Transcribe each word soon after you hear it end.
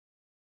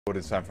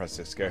in San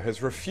Francisco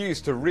has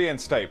refused to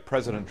reinstate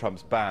President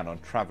Trump's ban on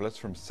travelers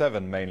from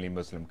 7 mainly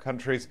Muslim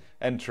countries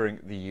entering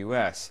the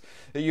US.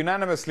 It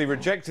unanimously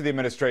rejected the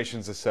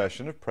administration's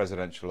assertion of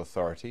presidential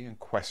authority and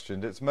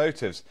questioned its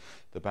motives.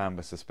 The ban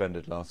was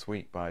suspended last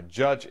week by a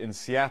judge in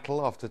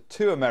Seattle after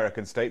 2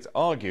 American states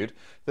argued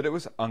that it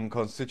was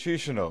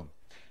unconstitutional.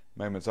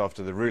 Moments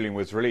after the ruling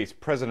was released,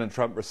 President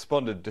Trump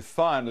responded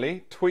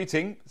defiantly,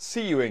 tweeting,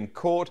 "See you in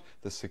court.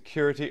 The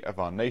security of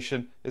our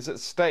nation is at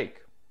stake."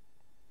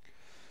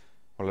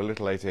 Well, a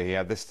little later he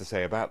had this to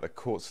say about the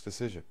court's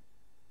decision.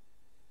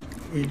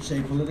 It's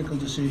a political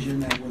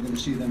decision, and we're going to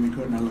see them in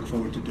court, and I look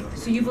forward to doing it.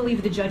 So you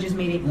believe the judges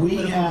made a political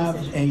decision? We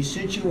have a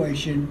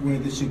situation where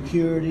the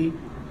security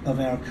of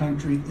our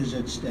country is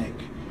at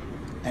stake,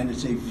 and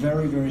it's a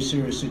very, very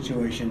serious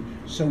situation.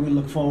 So we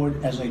look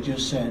forward, as I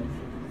just said,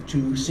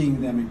 to seeing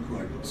them in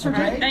court.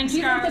 Okay? Thanks, do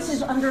you guys. think this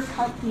has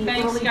undercut the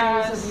early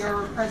days of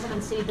your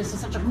presidency? This is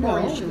such a core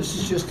No, issue. this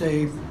is just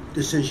a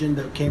decision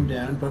that came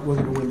down, but we're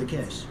going to win the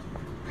case.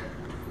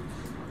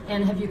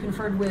 And have you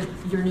conferred with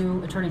your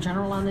new Attorney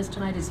General on this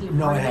tonight? Is he a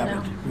No, part I of it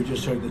haven't. now? We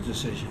just heard the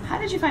decision. How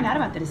did you find out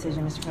about the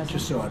decision, Mr. President?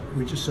 Just saw it.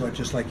 We just saw it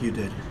just like you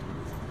did.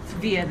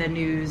 Via the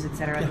news, et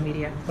cetera, the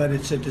media. But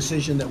it's a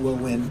decision that we'll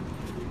win,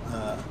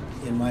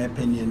 in my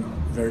opinion,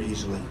 very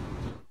easily.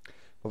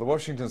 Well, the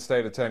Washington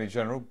State Attorney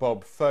General,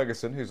 Bob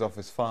Ferguson, whose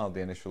office filed the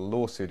initial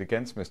lawsuit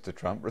against Mr.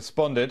 Trump,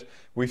 responded,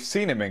 "We've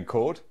seen him in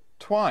court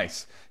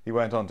twice." He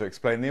went on to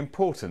explain the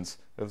importance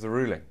of the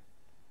ruling.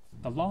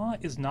 The law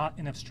is not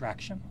an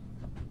abstraction.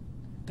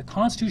 The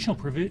constitutional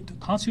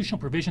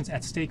provisions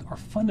at stake are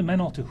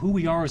fundamental to who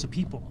we are as a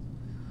people.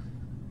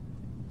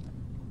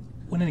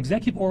 When an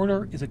executive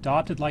order is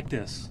adopted like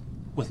this,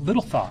 with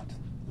little thought,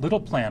 little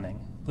planning,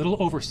 little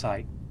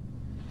oversight,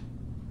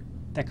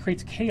 that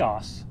creates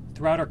chaos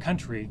throughout our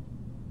country,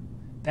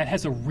 that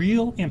has a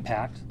real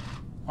impact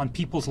on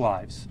people's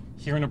lives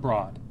here and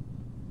abroad.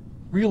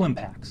 Real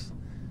impacts.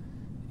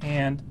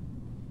 And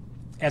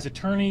as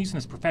attorneys and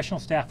as professional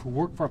staff who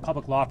work for a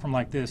public law firm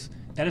like this,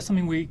 that is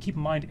something we keep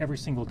in mind every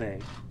single day.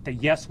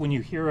 That yes, when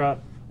you hear a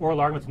oral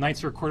argument with the Ninth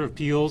Circuit Court of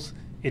Appeals,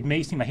 it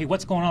may seem like, hey,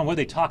 what's going on? What are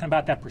they talking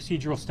about, that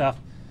procedural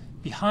stuff?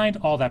 Behind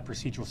all that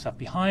procedural stuff,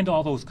 behind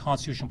all those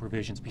constitutional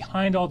provisions,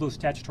 behind all those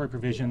statutory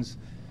provisions,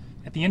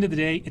 at the end of the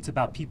day, it's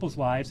about people's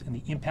lives and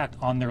the impact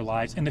on their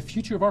lives and the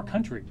future of our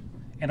country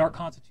and our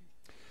Constitution.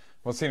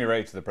 Well, senior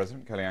aide to the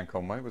President, Kellyanne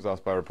Conway, was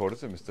asked by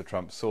reporters if Mr.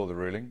 Trump saw the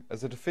ruling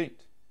as a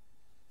defeat.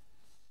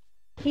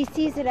 He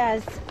sees it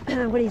as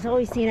what he's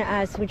always seen it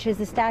as, which is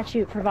the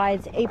statute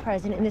provides a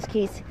president, in this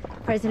case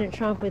President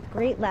Trump, with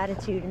great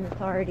latitude and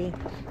authority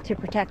to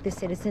protect the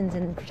citizens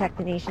and protect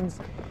the nation's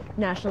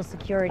national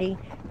security.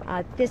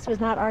 This was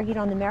not argued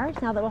on the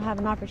merits. Now that we'll have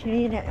an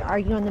opportunity to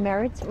argue on the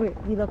merits,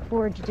 we look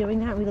forward to doing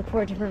that. We look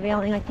forward to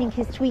prevailing. I think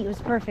his tweet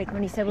was perfect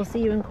when he said, "We'll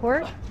see you in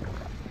court,"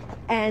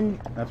 and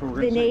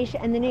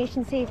the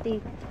nation's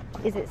safety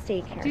is at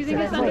stake here. Do you think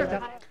it's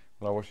under?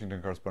 Well, our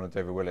Washington correspondent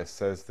David Willis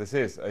says this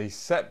is a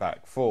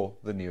setback for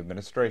the new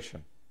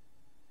administration.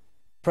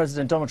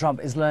 President Donald Trump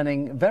is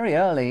learning very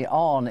early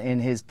on in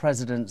his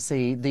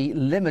presidency the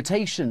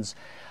limitations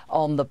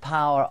on the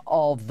power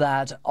of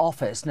that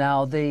office.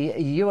 Now, the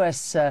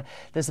U.S.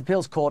 This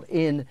appeals court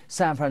in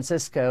San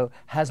Francisco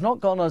has not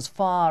gone as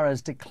far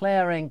as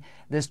declaring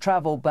this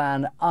travel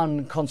ban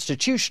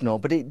unconstitutional,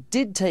 but it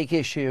did take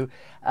issue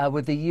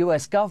with the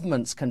U.S.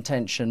 government's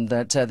contention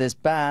that this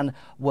ban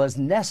was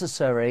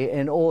necessary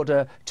in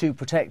order to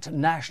protect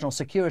national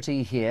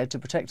security here, to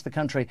protect the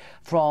country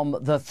from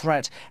the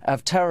threat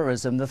of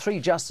terrorism. The 3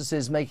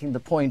 justices making the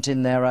point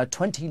in their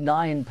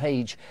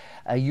 29-page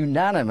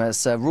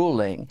unanimous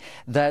ruling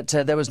that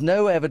there was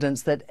no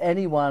evidence that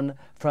anyone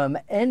from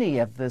any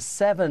of the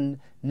 7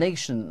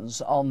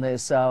 nations on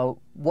this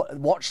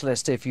watch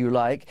list, if you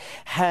like,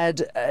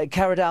 had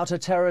carried out a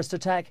terrorist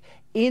attack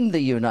in the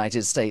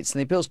United States. And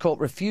the appeals court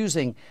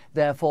refusing,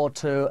 therefore,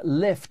 to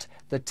lift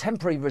the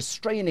temporary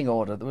restraining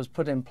order that was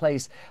put in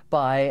place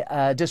by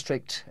a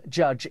district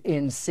judge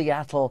in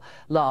Seattle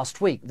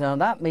last week. Now,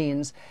 that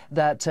means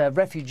that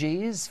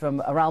refugees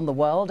from around the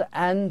world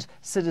and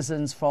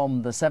citizens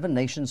from the 7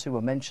 nations who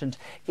were mentioned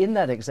in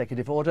that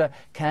executive order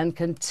can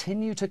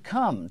continue to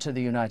come to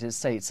the United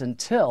States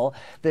until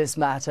this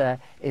matter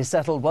is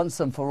settled once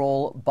and for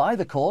all by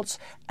the courts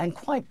and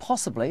quite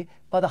possibly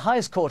by the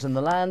highest court in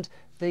the land,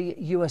 the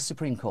U.S.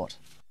 Supreme Court.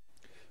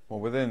 Well,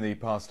 within the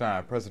past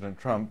hour, President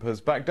Trump has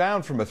backed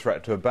down from a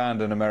threat to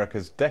abandon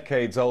America's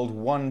decades-old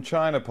One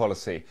China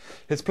policy.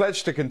 His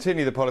pledge to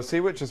continue the policy,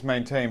 which has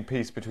maintained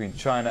peace between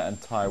China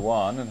and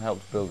Taiwan and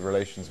helped build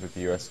relations with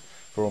the US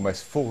for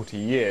almost 40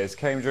 years,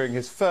 came during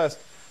his first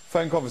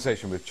phone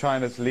conversation with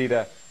China's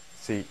leader,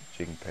 Xi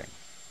Jinping.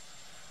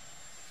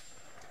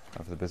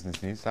 Now for the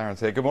business news, Aaron's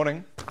here. Good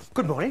morning.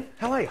 Good morning.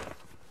 How are you?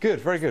 Good,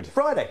 very good.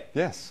 Friday.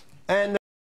 Yes. And